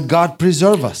course, let God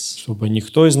preserve us, чтобы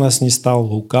никто из нас не стал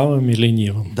лукавым и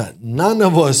ленивым. that none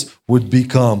of us would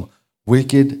become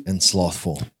wicked and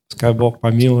slothful. Пускай Бог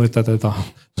помилует от этого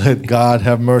Let God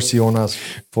have mercy on us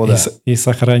for that и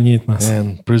сохранит нас.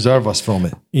 and preserve us from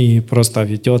it. И просто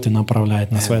ведет и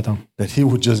направляет нас в этом. That He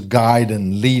would just guide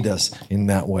and lead us in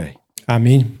that way.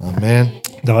 Аминь. Amen.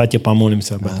 Давайте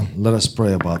помолимся об этом. Let us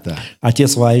pray about that.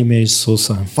 Отец, во имя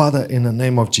Иисуса, Father, in the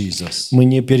name of Jesus, мы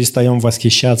не перестаем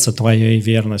восхищаться Твоей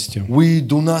верностью. we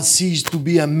do not cease to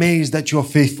be amazed at your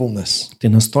faithfulness. Ты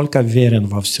настолько верен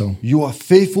во всем. You are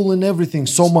faithful in everything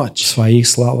so В much, своих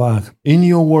словах, in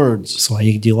your в words,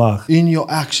 своих делах. in your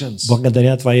actions.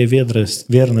 Благодаря Твоей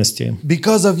верности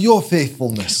Because of your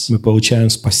faithfulness, мы получаем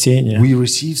спасение, we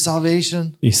receive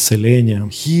salvation, исцеление,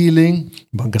 healing,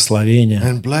 благословение благословения,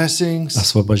 and blessings,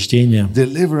 освобождения.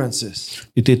 deliverances.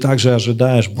 И Ты также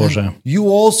ожидаешь, Боже, You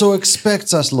also expect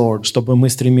us, Lord, чтобы мы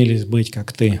стремились быть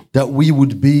как Ты, that we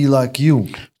would be like you,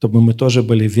 чтобы мы тоже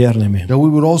были верными that we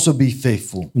would also be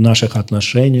faithful в наших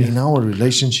отношениях, in our в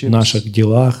relationships, наших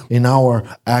делах, in our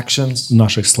actions, в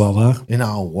наших словах, in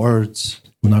our words,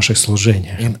 в наших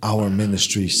служениях. in our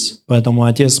ministries. Поэтому,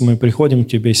 Отец, мы приходим к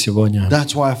Тебе сегодня,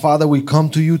 That's why, Father, we come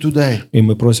to you today и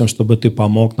мы просим, чтобы Ты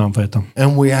помог нам в этом.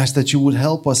 and we ask that you would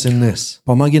help us in this.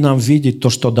 Помоги нам видеть то,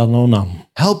 что дано нам.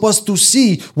 Help us to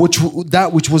see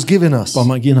that which was given us.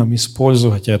 Помоги нам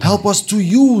использовать это, Help us to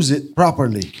use it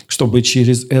properly. чтобы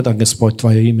через это, Господь,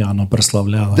 Твое имя, оно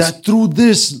прославлялось, That through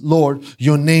this, Lord,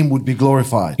 your name would be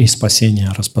glorified и спасение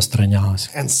распространялось.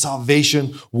 and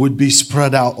salvation would be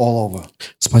spread out all over.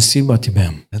 Спасибо Тебе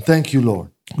And thank you, Lord,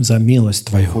 за милость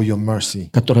Твою, for your mercy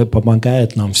которая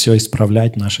помогает нам все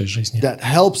исправлять в нашей жизни, that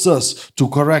helps us to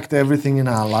correct everything in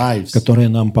our lives, которая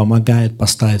нам помогает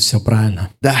поставить все правильно,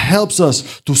 that helps us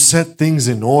to set things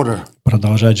in order,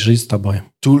 продолжать жизнь с Тобой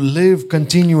to live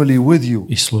continually with you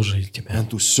и служить Тебе. and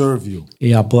to serve you. И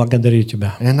я благодарю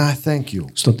Тебя, And I thank you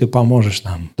что Ты поможешь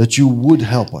нам that you would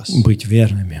help us быть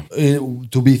верными,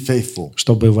 to be faithful,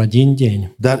 чтобы в один день,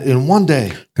 that in one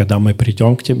day, когда мы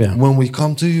придем к Тебе, when we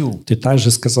come to you, Ты также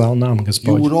сказал нам, you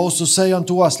Господь, would also say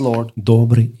unto us, Lord,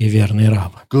 добрый и верный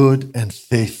раб, good and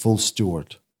faithful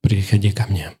steward, приходи ко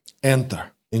мне. enter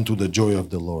into the joy of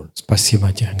the Lord.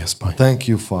 Спасибо Тебе, Господь, Thank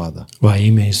you, Father, во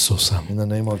имя Иисуса. in the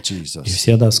name of И Jesus.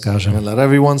 все да And скажем let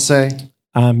everyone say,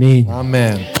 Аминь.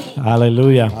 Amen.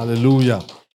 Аллилуйя. Hallelujah.